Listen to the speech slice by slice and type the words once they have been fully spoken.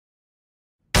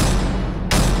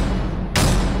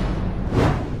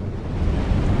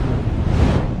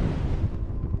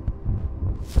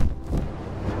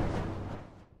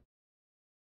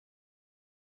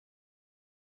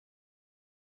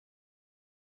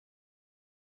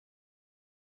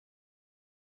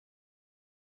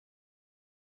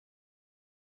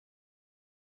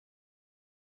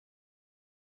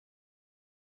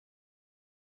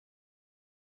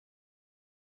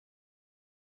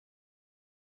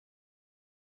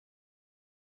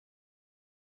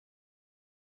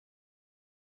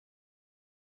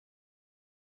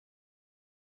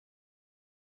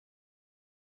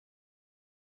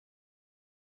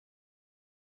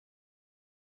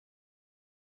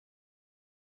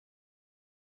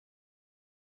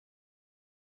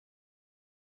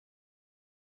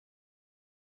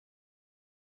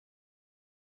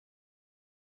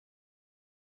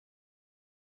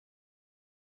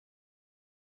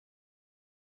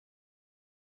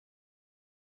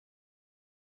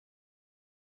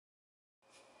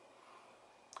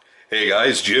Hey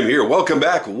guys, Jim here. Welcome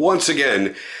back once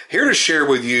again. Here to share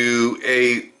with you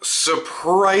a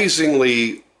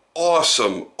surprisingly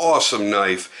awesome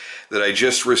knife that I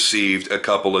just received a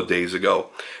couple of days ago.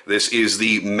 This is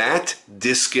the matte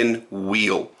Diskin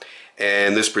Wheel.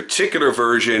 And this particular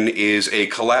version is a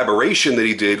collaboration that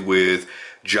he did with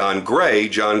John Gray.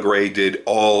 John Gray did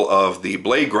all of the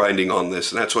blade grinding on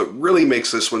this, and that's what really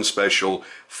makes this one special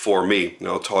for me. And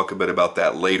I'll talk a bit about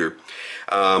that later.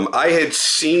 I had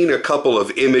seen a couple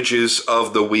of images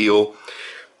of the wheel,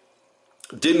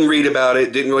 didn't read about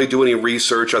it, didn't really do any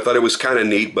research. I thought it was kind of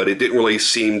neat, but it didn't really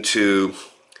seem to,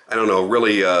 I don't know,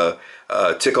 really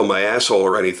tickle my asshole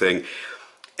or anything.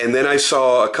 And then I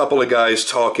saw a couple of guys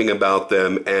talking about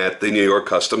them at the New York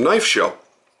Custom Knife Show,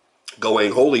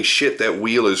 going, holy shit, that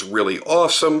wheel is really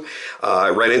awesome. I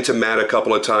ran into Matt a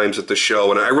couple of times at the show,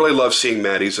 and I really love seeing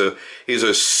Matt. He's a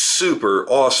super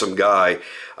awesome guy.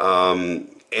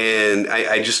 And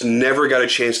I just never got a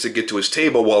chance to get to his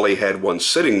table while he had one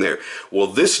sitting there. Well,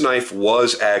 this knife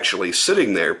was actually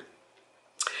sitting there.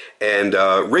 And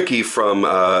Ricky from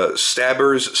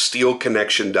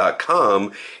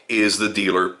StabbersSteelConnection.com is the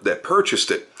dealer that purchased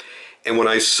it. And when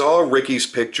I saw Ricky's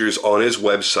pictures on his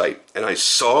website and I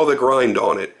saw the grind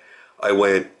on it, I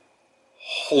went,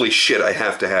 holy shit, I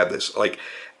have to have this. Like,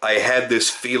 I had this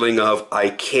feeling of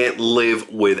I can't live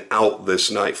without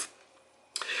this knife.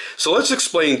 So let's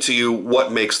explain to you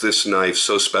what makes this knife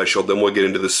so special, then we'll get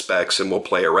into the specs and we'll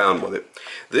play around with it.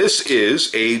 This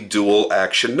is a dual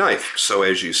action knife. So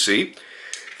as you see,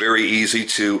 very easy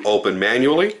to open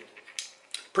manually.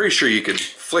 Pretty sure you can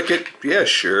flick it. Yeah,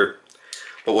 sure.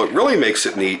 But what really makes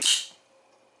it neat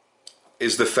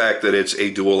is the fact that it's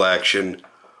a dual action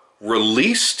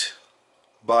released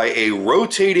by a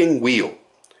rotating wheel.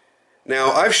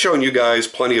 Now, I've shown you guys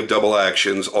plenty of double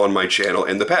actions on my channel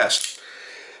in the past.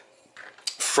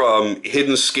 From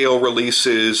hidden scale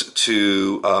releases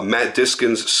to Matt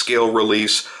Diskin's scale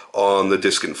release on the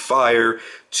Diskin Fire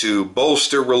to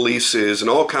bolster releases and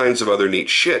all kinds of other neat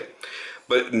shit.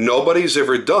 But nobody's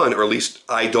ever done, or at least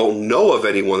I don't know of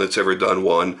anyone that's ever done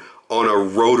one, on a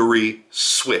rotary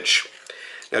switch.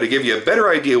 Now, to give you a better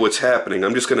idea what's happening,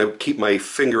 I'm just going to keep my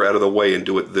finger out of the way and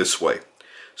do it this way.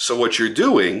 So what you're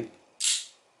doing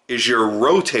is you're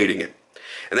rotating it.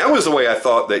 And that was the way I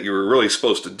thought that you were really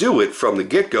supposed to do it from the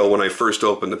get-go when I first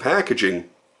opened the packaging.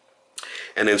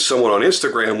 And then someone on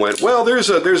Instagram went, well, there's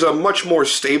a much more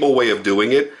stable way of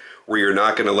doing it where you're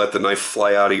not going to let the knife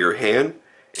fly out of your hand,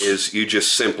 is you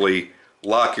just simply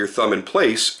lock your thumb in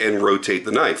place and rotate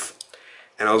the knife.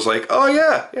 And I was like, oh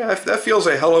yeah, that feels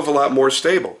a hell of a lot more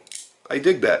stable. I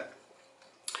dig that.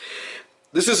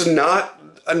 This is not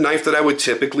a knife that I would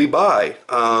typically buy.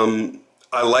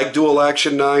 I like dual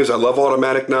action knives, I love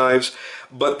automatic knives,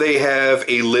 but they have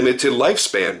a limited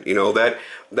lifespan. You know, that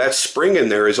spring in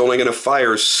there is only going to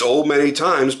fire so many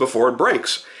times before it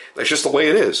breaks. That's just the way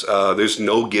it is. There's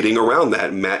no getting around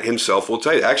that. Matt himself will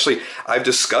tell you. Actually, I've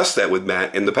discussed that with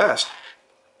Matt in the past.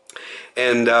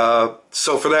 And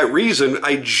so for that reason,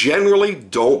 I generally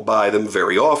don't buy them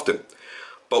very often.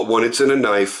 But when it's in a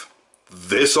knife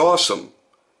this awesome,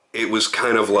 it was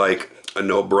kind of like a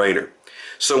no-brainer.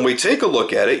 So when we take a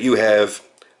look at it, you have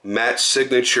Matt's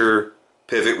signature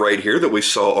pivot right here that we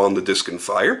saw on the Diskin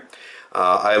Fire.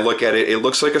 I look at it, it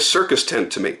looks like a circus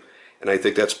tent to me. And I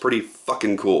think that's pretty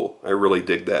fucking cool. I really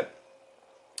dig that.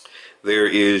 There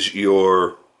is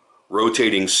your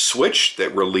rotating switch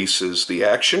that releases the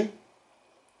action.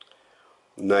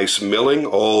 Nice milling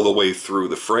all the way through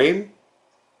the frame.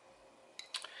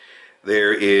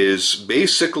 There is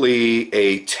basically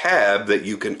a tab that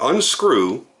you can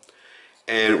unscrew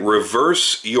and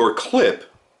reverse your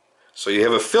clip. So you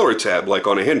have a filler tab like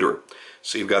on a hinderer.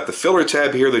 So you've got the filler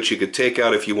tab here that you could take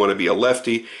out if you want to be a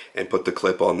lefty and put the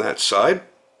clip on that side.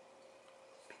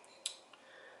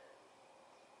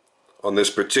 On this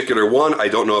particular one, I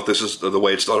don't know if this is the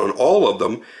way it's done on all of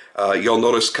them, you'll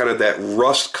notice kind of that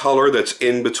rust color that's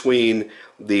in between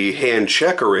the hand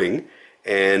checkering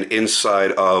and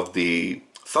inside of the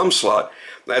thumb slot.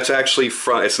 That's actually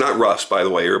from, it's not rust, by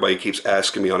the way. Everybody keeps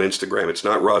asking me on Instagram. It's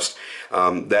not rust.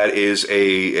 That is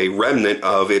a remnant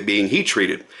of it being heat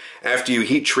treated. After you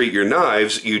heat treat your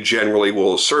knives, you generally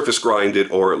will surface grind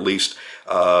it or at least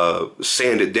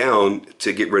sand it down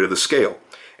to get rid of the scale.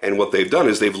 And what they've done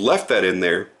is they've left that in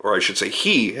there, or I should say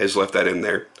he has left that in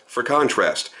there for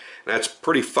contrast. And that's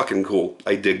pretty fucking cool.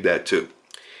 I dig that too.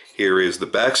 Here is the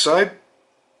backside.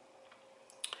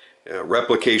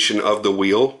 Replication of the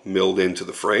wheel milled into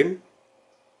the frame.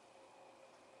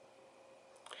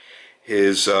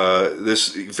 His this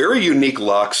very unique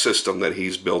lock system that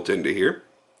he's built into here.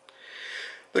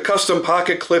 The custom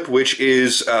pocket clip, which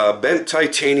is bent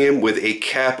titanium with a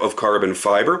cap of carbon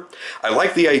fiber. I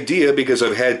like the idea because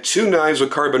I've had 2 knives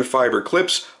with carbon fiber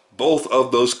clips. Both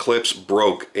of those clips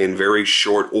broke in very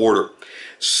short order.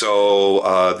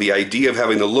 So the idea of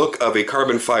having the look of a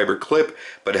carbon fiber clip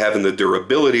but having the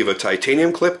durability of a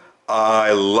titanium clip,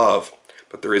 I love.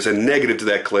 But there is a negative to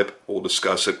that clip. We'll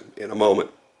discuss it in a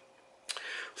moment.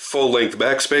 Full-length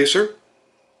backspacer.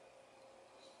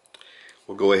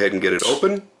 We'll go ahead and get it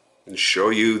open and show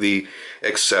you the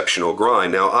exceptional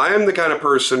grind. Now, I am the kind of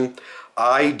person,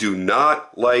 I do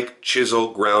not like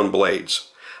chisel ground blades.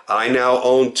 I now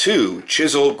own 2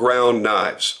 chisel ground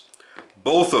knives.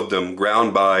 Both of them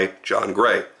ground by John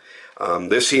Gray.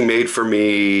 This he made for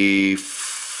me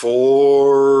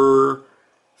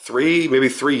maybe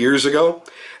 3 years ago.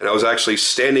 And I was actually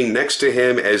standing next to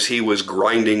him as he was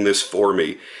grinding this for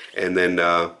me. And then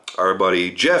our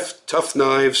buddy Jeff, Tough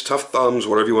Knives, Tough Thumbs,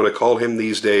 whatever you want to call him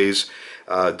these days,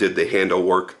 did the handle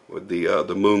work with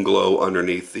the moon glow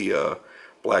underneath the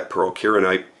black pearl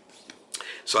kieranite.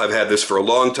 So I've had this for a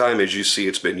long time. As you see,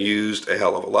 it's been used a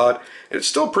hell of a lot, and it's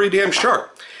still pretty damn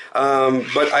sharp.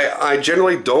 But I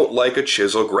generally don't like a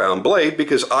chisel ground blade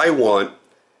because I want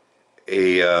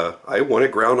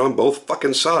it ground on both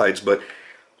fucking sides. But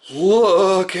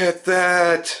look at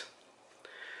that.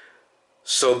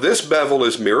 So this bevel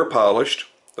is mirror polished.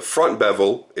 The front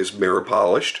bevel is mirror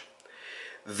polished.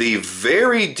 The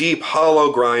very deep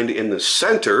hollow grind in the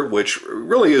center, which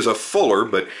really is a fuller,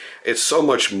 but it's so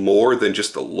much more than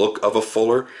just the look of a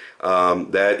fuller.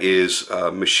 That is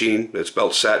machine, that's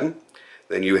belt satin.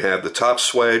 Then you have the top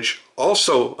swedge,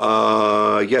 also,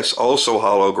 also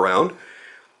hollow ground.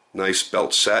 Nice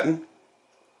belt satin.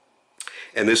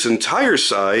 And this entire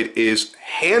side is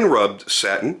hand-rubbed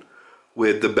satin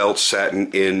with the belt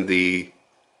satin in the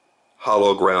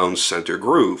hollow ground center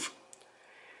groove.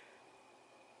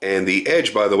 And the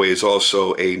edge, by the way, is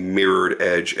also a mirrored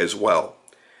edge as well.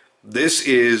 This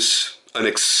is an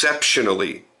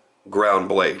exceptionally ground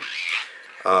blade.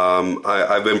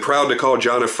 I've been proud to call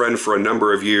John a friend for a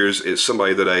number of years. It's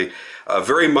somebody that I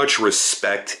very much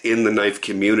respect in the knife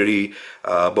community,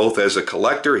 both as a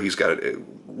collector. He's got a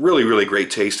really, really great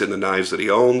taste in the knives that he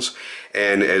owns,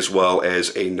 and as well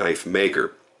as a knife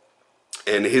maker.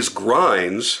 And his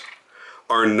grinds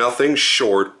are nothing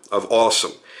short of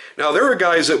awesome. Now, there are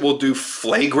guys that will do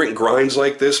flagrant grinds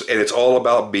like this, and it's all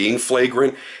about being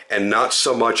flagrant and not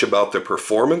so much about the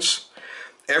performance.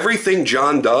 Everything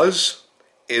John does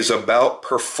is about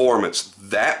performance.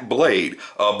 That blade,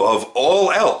 above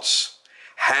all else,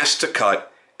 has to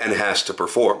cut and has to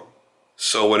perform.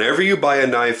 So whenever you buy a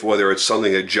knife, whether it's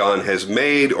something that John has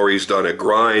made or he's done a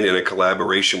grind in a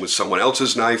collaboration with someone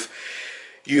else's knife,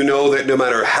 you know that no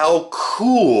matter how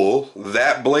cool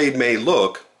that blade may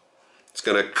look, it's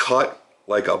going to cut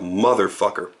like a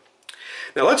motherfucker.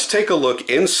 Now let's take a look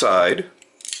inside.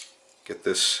 Get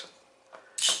this,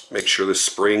 make sure the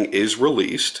spring is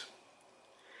released.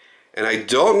 And I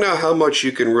don't know how much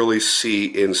you can really see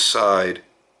inside,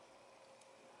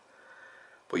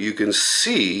 but you can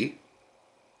see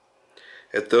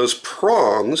that those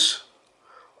prongs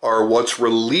are what's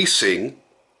releasing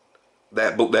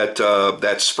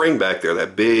that spring back there,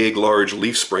 that big, large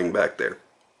leaf spring back there.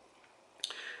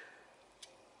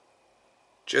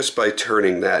 Just by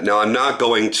turning that. Now, I'm not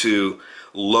going to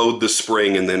load the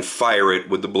spring and then fire it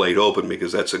with the blade open,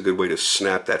 because that's a good way to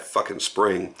snap that fucking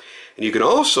spring. And you can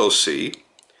also see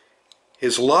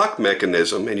his lock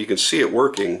mechanism, and you can see it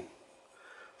working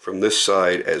from this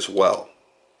side as well.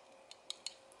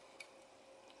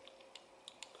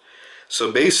 So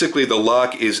basically the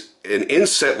lock is an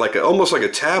inset, almost like a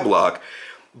tab lock,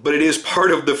 but it is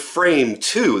part of the frame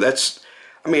too.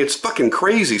 I mean, it's fucking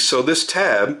crazy. So this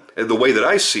tab, the way that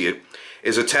I see it,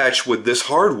 is attached with this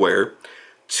hardware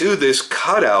to this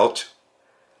cutout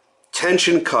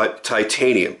tension cut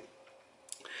titanium.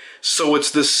 So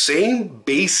it's the same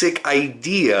basic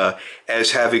idea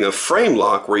as having a frame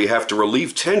lock where you have to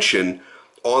relieve tension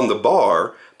on the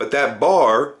bar, but that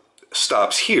bar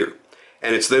stops here.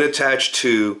 And it's then attached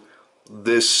to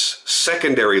this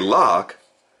secondary lock,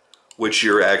 which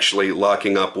you're actually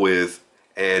locking up with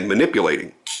and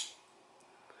manipulating.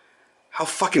 How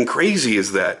fucking crazy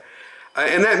is that?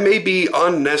 And that may be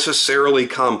unnecessarily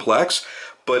complex,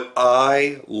 but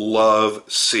I love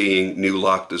seeing new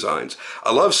lock designs.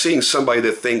 I love seeing somebody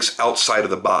that thinks outside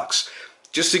of the box,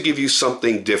 just to give you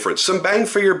something different. Some bang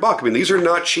for your buck. I mean, these are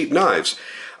not cheap knives.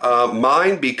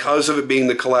 Mine, because of it being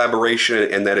the collaboration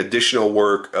and that additional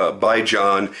work by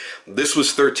John, this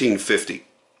was $13.50.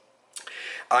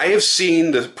 I have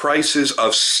seen the prices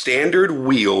of standard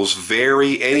wheels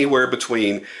vary anywhere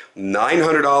between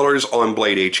 $900 on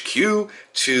Blade HQ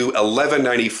to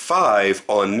 $11.95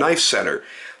 on Knife Center.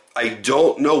 I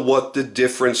don't know what the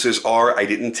differences are. I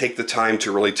didn't take the time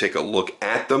to really take a look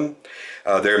at them.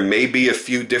 There may be a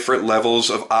few different levels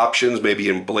of options, maybe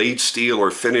in blade steel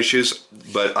or finishes,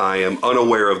 but I am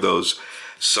unaware of those.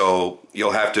 So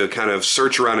you'll have to kind of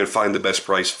search around and find the best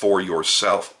price for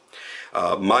yourself.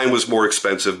 Mine was more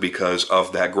expensive because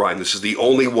of that grind. This is the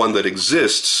only one that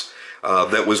exists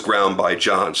that was ground by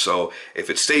John. So if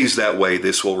it stays that way,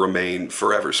 this will remain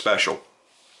forever special.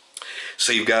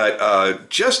 So you've got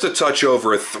just a touch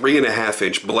over a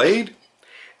 3.5-inch blade.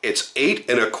 It's 8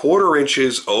 1/4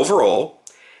 inches overall,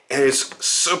 and it's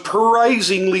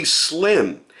surprisingly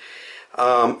slim.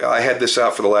 I had this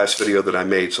out for the last video that I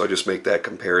made, so I'll just make that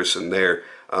comparison there.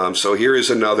 So here is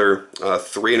another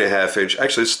 3.5-inch,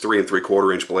 actually it's 3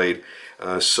 3/4 inch blade.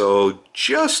 So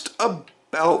just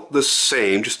about the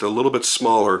same, just a little bit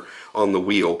smaller on the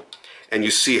wheel. And you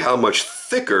see how much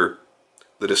thicker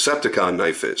the Decepticon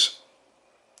knife is.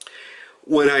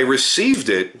 When I received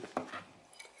it,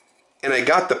 and I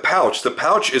got the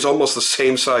pouch is almost the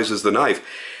same size as the knife.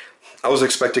 I was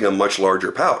expecting a much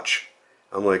larger pouch.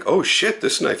 I'm like, oh shit,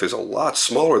 this knife is a lot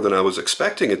smaller than I was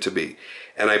expecting it to be.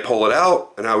 And I pull it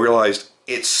out, and I realized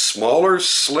it's smaller,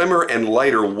 slimmer, and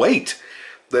lighter weight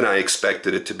than I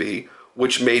expected it to be,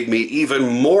 which made me even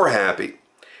more happy.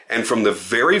 And from the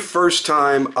very first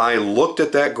time I looked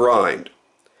at that grind,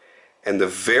 and the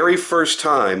very first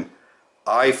time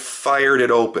I fired it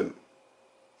open,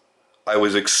 I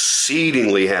was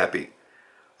exceedingly happy.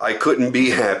 I couldn't be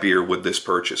happier with this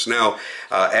purchase. Now,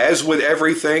 as with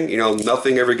everything, you know,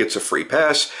 nothing ever gets a free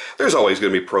pass. There's always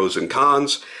going to be pros and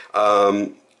cons.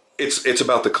 It's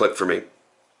about the clip for me.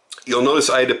 You'll notice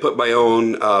I had to put my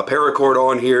own paracord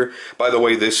on here. By the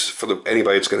way, this, for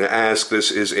anybody that's going to ask,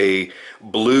 this is a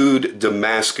blued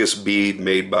Damascus bead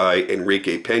made by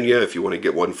Enrique Pena, if you want to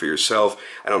get one for yourself.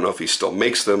 I don't know if he still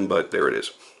makes them, but there it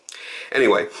is.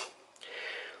 Anyway,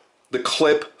 the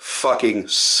clip fucking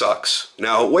sucks.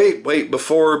 Now, wait,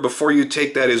 before you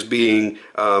take that as being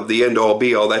the end-all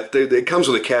be-all, that it comes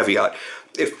with a caveat.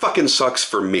 It fucking sucks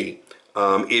for me.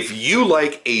 If you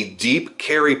like a deep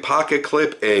carry pocket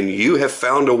clip and you have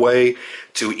found a way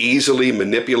to easily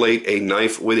manipulate a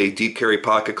knife with a deep carry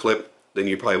pocket clip, then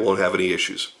you probably won't have any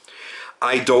issues.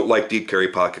 I don't like deep carry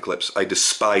pocket clips. I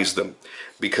despise them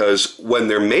because when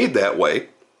they're made that way,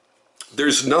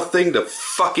 there's nothing to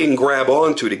fucking grab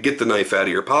onto to get the knife out of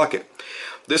your pocket.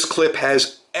 This clip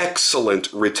has excellent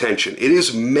retention. It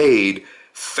is made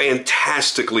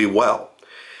fantastically well.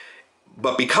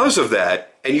 But because of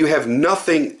that, and you have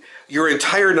nothing, your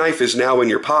entire knife is now in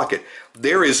your pocket.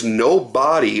 There is no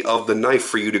body of the knife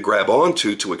for you to grab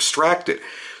onto to extract it.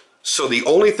 So the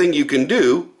only thing you can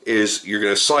do is you're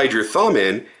going to slide your thumb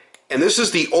in, and this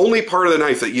is the only part of the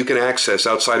knife that you can access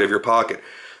outside of your pocket.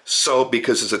 So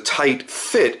because it's a tight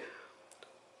fit,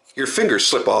 your fingers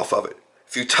slip off of it.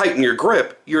 If you tighten your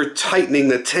grip, you're tightening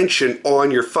the tension on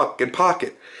your fucking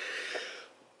pocket.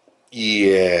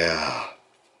 Yeah.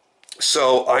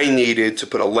 So I needed to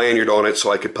put a lanyard on it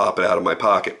so I could pop it out of my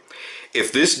pocket.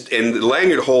 If this, and the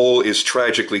lanyard hole is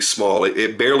tragically small.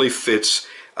 It barely fits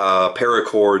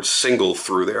paracord single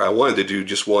through there. I wanted to do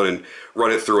just one and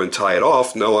run it through and tie it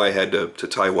off. No, I had to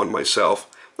tie one myself.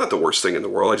 Not the worst thing in the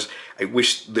world. I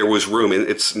wish there was room. And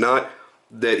it's not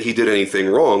that he did anything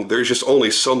wrong. There's just only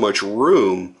so much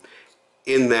room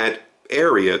in that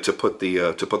area to put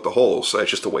the hole. So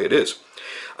that's just the way it is.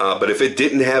 But if it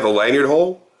didn't have a lanyard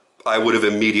hole, I would have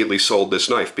immediately sold this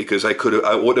knife because I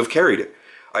wouldn't have carried it.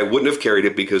 I wouldn't have carried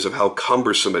it because of how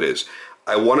cumbersome it is.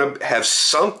 I want to have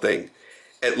something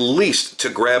at least to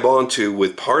grab onto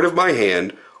with part of my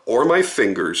hand or my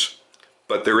fingers,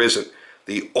 but there isn't.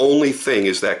 The only thing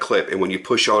is that clip, and when you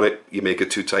push on it, you make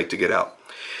it too tight to get out.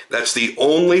 That's the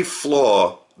only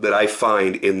flaw that I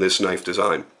find in this knife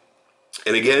design.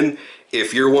 And again,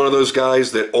 if you're one of those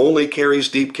guys that only carries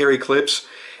deep carry clips,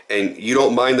 and you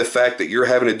don't mind the fact that you're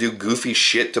having to do goofy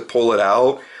shit to pull it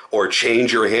out or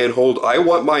change your handhold, I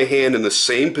want my hand in the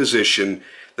same position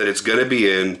that it's going to be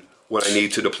in when I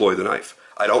need to deploy the knife.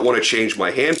 I don't want to change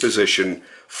my hand position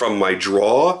from my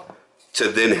draw to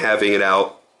then having it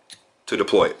out to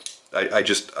deploy it. I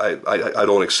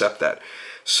don't accept that.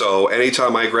 So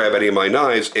anytime I grab any of my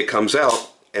knives, it comes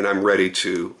out and I'm ready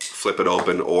to flip it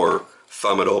open or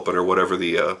thumb it open or whatever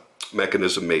the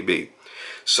mechanism may be.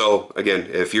 So again,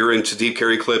 if you're into deep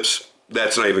carry clips,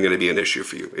 that's not even going to be an issue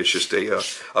for you. It's just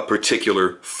a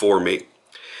particular for me.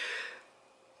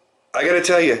 I got to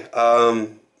tell you,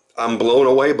 I'm blown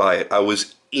away by it. I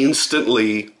was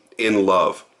instantly in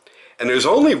love. And there's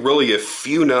only really a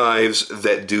few knives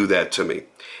that do that to me.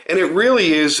 And it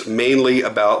really is mainly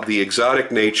about the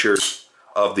exotic nature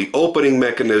of the opening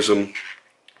mechanism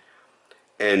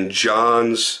and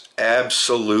John's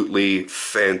absolutely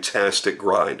fantastic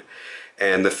grind.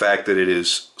 And the fact that it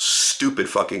is stupid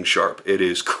fucking sharp. It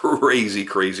is crazy,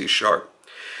 crazy sharp.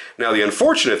 Now, the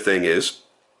unfortunate thing is,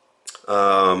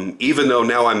 even though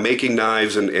now I'm making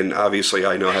knives and obviously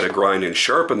I know how to grind and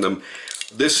sharpen them,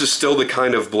 this is still the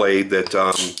kind of blade that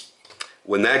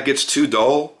when that gets too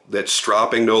dull, that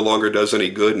stropping no longer does any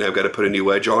good and I've got to put a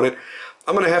new edge on it,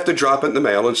 I'm going to have to drop it in the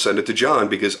mail and send it to John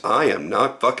because I am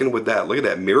not fucking with that. Look at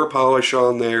that mirror polish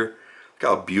on there. Look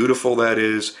how beautiful that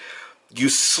is. You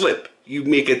slip. You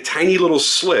make a tiny little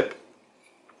slip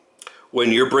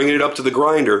when you're bringing it up to the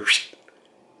grinder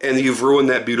and you've ruined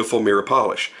that beautiful mirror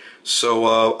polish. So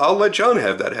I'll let John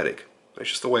have that headache. That's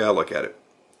just the way I look at it.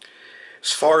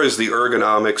 As far as the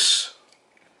ergonomics,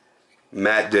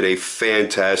 Matt did a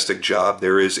fantastic job.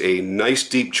 There is a nice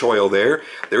deep choil there.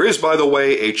 There is, by the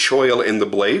way, a choil in the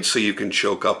blade so you can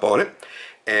choke up on it.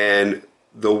 And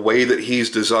the way that he's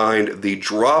designed the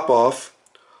drop-off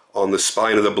on the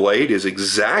spine of the blade is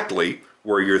exactly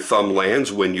where your thumb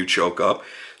lands when you choke up.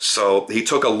 So he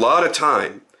took a lot of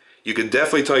time. You could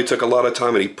definitely tell he took a lot of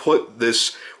time and he put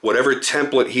this, whatever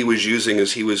template he was using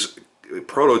as he was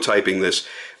prototyping this,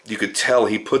 you could tell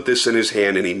he put this in his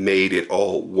hand and he made it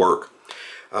all work.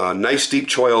 Nice deep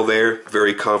choil there,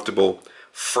 very comfortable.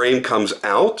 Frame comes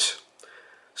out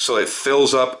so it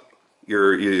fills up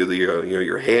your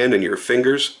hand and your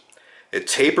fingers. It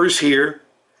tapers here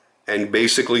and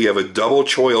basically you have a double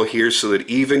choil here so that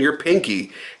even your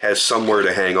pinky has somewhere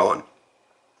to hang on.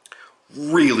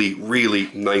 Really,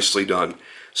 really nicely done.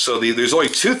 So there's only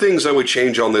two things I would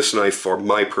change on this knife for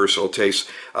my personal taste.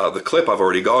 The clip I've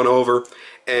already gone over,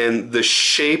 and the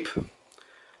shape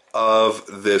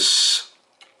of this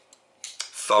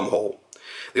thumb hole.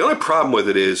 The only problem with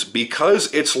it is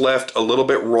because it's left a little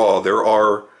bit raw, there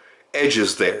are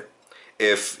edges there.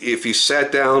 If you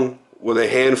sat down with a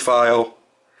hand file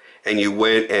and you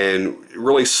went and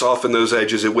really softened those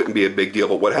edges, it wouldn't be a big deal.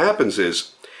 But what happens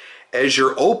is, as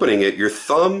you're opening it, your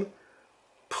thumb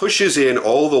pushes in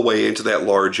all the way into that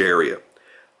large area.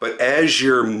 But as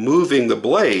you're moving the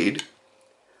blade,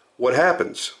 what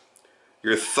happens?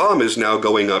 Your thumb is now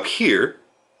going up here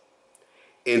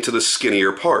into the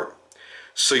skinnier part.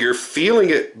 So you're feeling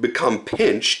it become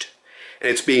pinched, and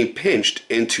it's being pinched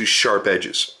into sharp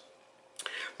edges.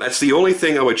 That's the only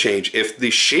thing I would change. If the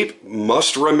shape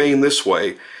must remain this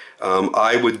way,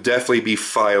 I would definitely be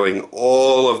filing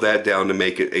all of that down to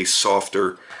make it a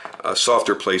softer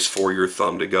place for your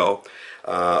thumb to go.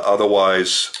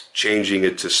 Otherwise, changing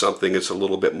it to something that's a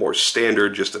little bit more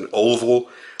standard, just an oval,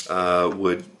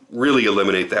 would really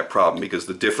eliminate that problem, because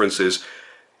the difference is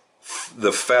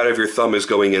the fat of your thumb is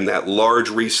going in that large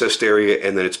recessed area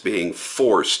and then it's being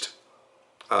forced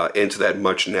into that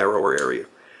much narrower area.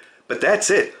 But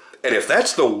that's it. And if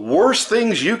that's the worst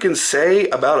things you can say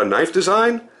about a knife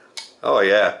design, oh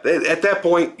yeah, at that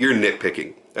point you're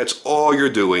nitpicking. That's all you're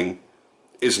doing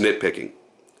is nitpicking,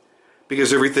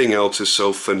 because everything else is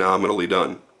so phenomenally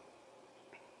done.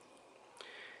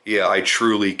 Yeah, I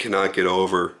truly cannot get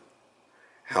over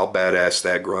how badass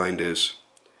that grind is.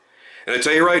 And I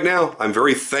tell you right now, I'm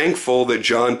very thankful that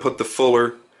John put the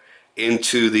fuller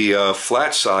into the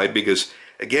flat side, because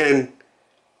again,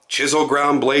 chisel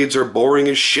ground blades are boring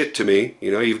as shit to me.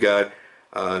 You know, you've got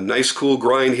a nice cool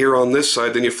grind here on this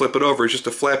side, then you flip it over, it's just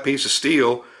a flat piece of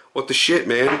steel. What the shit,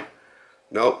 man?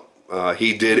 Nope.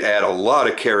 He did add a lot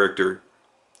of character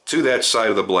to that side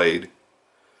of the blade.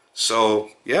 So,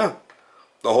 yeah,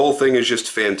 the whole thing is just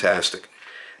fantastic.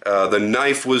 The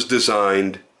knife was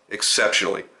designed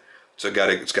exceptionally. So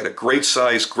it's got a great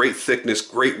size, great thickness,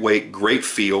 great weight, great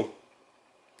feel.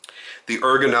 The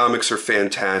ergonomics are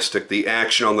fantastic. The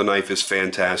action on the knife is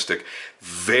fantastic.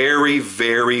 Very,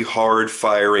 very hard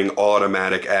firing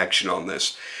automatic action on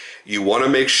this. You want to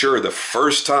make sure the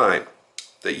first time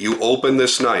that you open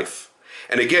this knife,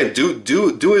 and again,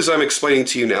 do as I'm explaining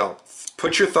to you now.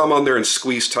 Put your thumb on there and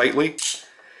squeeze tightly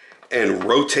and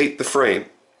rotate the frame,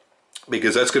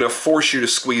 because that's going to force you to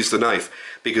squeeze the knife,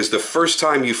 because the first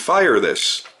time you fire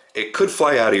this, it could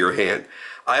fly out of your hand.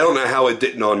 I don't know how it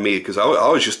didn't on me, because I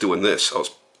was just doing this. I was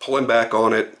pulling back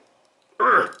on it.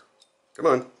 Urgh. Come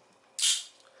on.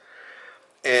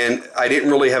 And I didn't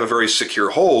really have a very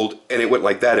secure hold, and it went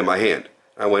like that in my hand.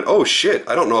 I went, oh shit,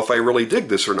 I don't know if I really dig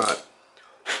this or not.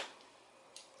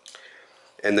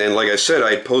 And then, like I said,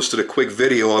 I posted a quick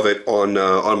video of it on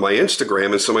my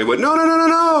Instagram, and somebody went, no, no, no, no,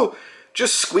 no!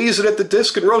 Just squeeze it at the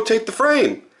disc and rotate the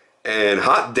frame. And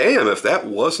hot damn if that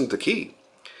wasn't the key.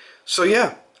 So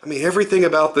yeah, I mean, everything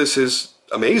about this is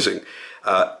amazing.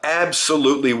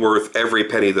 Absolutely worth every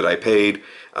penny that I paid.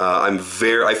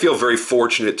 I feel very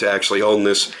fortunate to actually own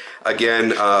this.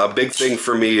 Again, a big thing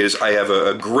for me is I have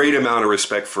a great amount of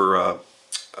respect for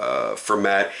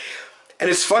Matt. And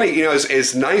it's funny, you know,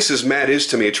 as nice as Matt is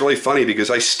to me, it's really funny because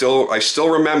I still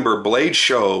remember Blade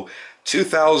Show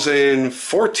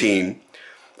 2014.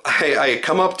 I had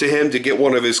come up to him to get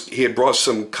one of he had brought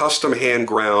some custom hand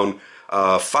ground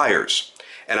fires.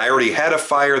 And I already had a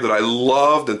fire that I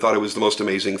loved and thought it was the most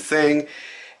amazing thing.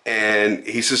 And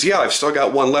he says, yeah, I've still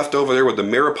got one left over there with the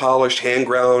mirror polished, hand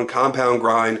ground, compound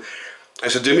grind. I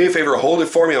said, do me a favor, hold it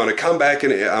for me. I'm going to come back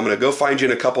and I'm going to go find you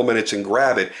in a couple minutes and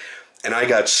grab it. And I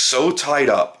got so tied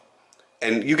up.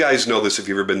 And you guys know this if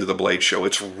you've ever been to the Blade Show.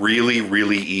 It's really,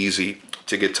 really easy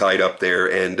to get tied up there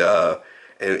and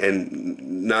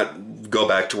not go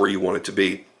back to where you want it to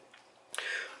be.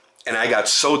 And I got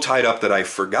so tied up that I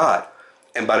forgot.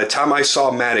 And by the time I saw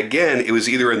Matt again, it was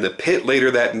either in the pit later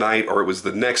that night or it was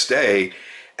the next day.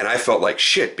 And I felt like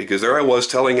shit because there I was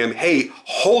telling him, hey,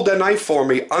 hold that knife for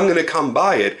me. I'm going to come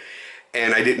buy it.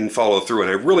 And I didn't follow through.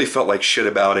 And I really felt like shit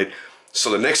about it.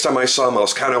 So the next time I saw him, I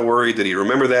was kind of worried that he'd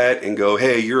remember that and go,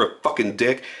 hey, you're a fucking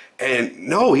dick. And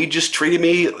no, he just treated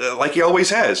me like he always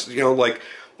has, like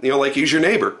he's your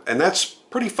neighbor. And that's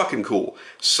pretty fucking cool.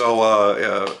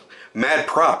 So, mad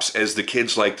props, as the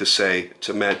kids like to say,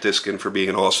 to Matt Diskin for being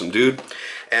an awesome dude.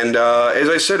 And as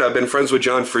I said, I've been friends with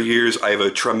John for years. I have a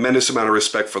tremendous amount of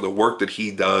respect for the work that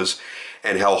he does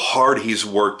and how hard he's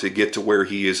worked to get to where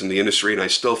he is in the industry. And I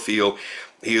still feel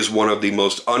he is one of the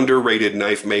most underrated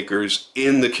knife makers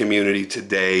in the community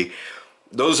today.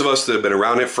 Those of us that have been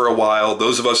around it for a while,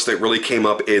 those of us that really came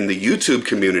up in the YouTube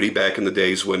community back in the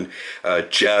days when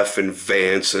Jeff and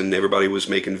Vance and everybody was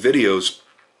making videos,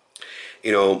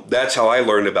 that's how I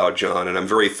learned about John, and I'm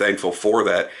very thankful for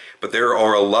that. But there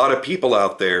are a lot of people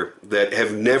out there that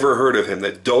have never heard of him,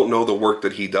 that don't know the work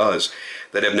that he does,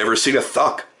 that have never seen a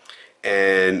thuck.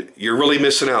 And you're really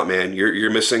missing out, man.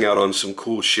 You're missing out on some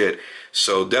cool shit.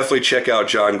 So definitely check out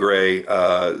John Gray.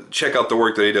 Check out the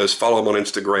work that he does. Follow him on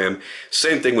Instagram.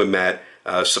 Same thing with Matt.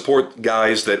 Support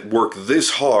guys that work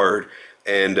this hard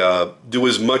and do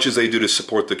as much as they do to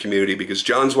support the community, because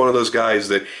John's one of those guys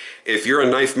that if you're a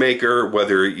knife maker,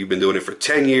 whether you've been doing it for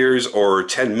 10 years or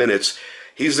 10 minutes,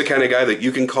 he's the kind of guy that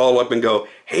you can call up and go,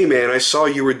 hey man, I saw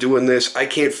you were doing this. I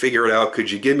can't figure it out.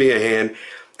 Could you give me a hand?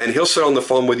 And he'll sit on the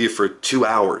phone with you for 2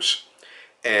 hours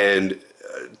and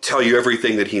tell you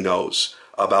everything that he knows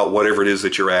about whatever it is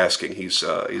that you're asking. He's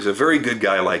a very good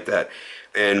guy like that.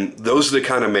 And those are the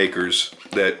kind of makers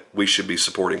that we should be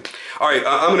supporting. All right,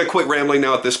 I'm going to quit rambling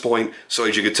now at this point. So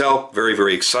as you can tell, very,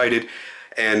 very excited.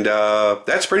 And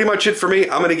that's pretty much it for me.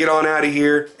 I'm going to get on out of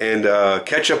here and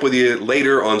catch up with you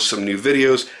later on some new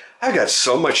videos. I've got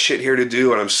so much shit here to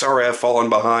do, and I'm sorry I've fallen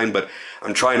behind, but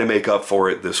I'm trying to make up for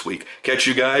it this week. Catch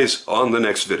you guys on the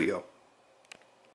next video.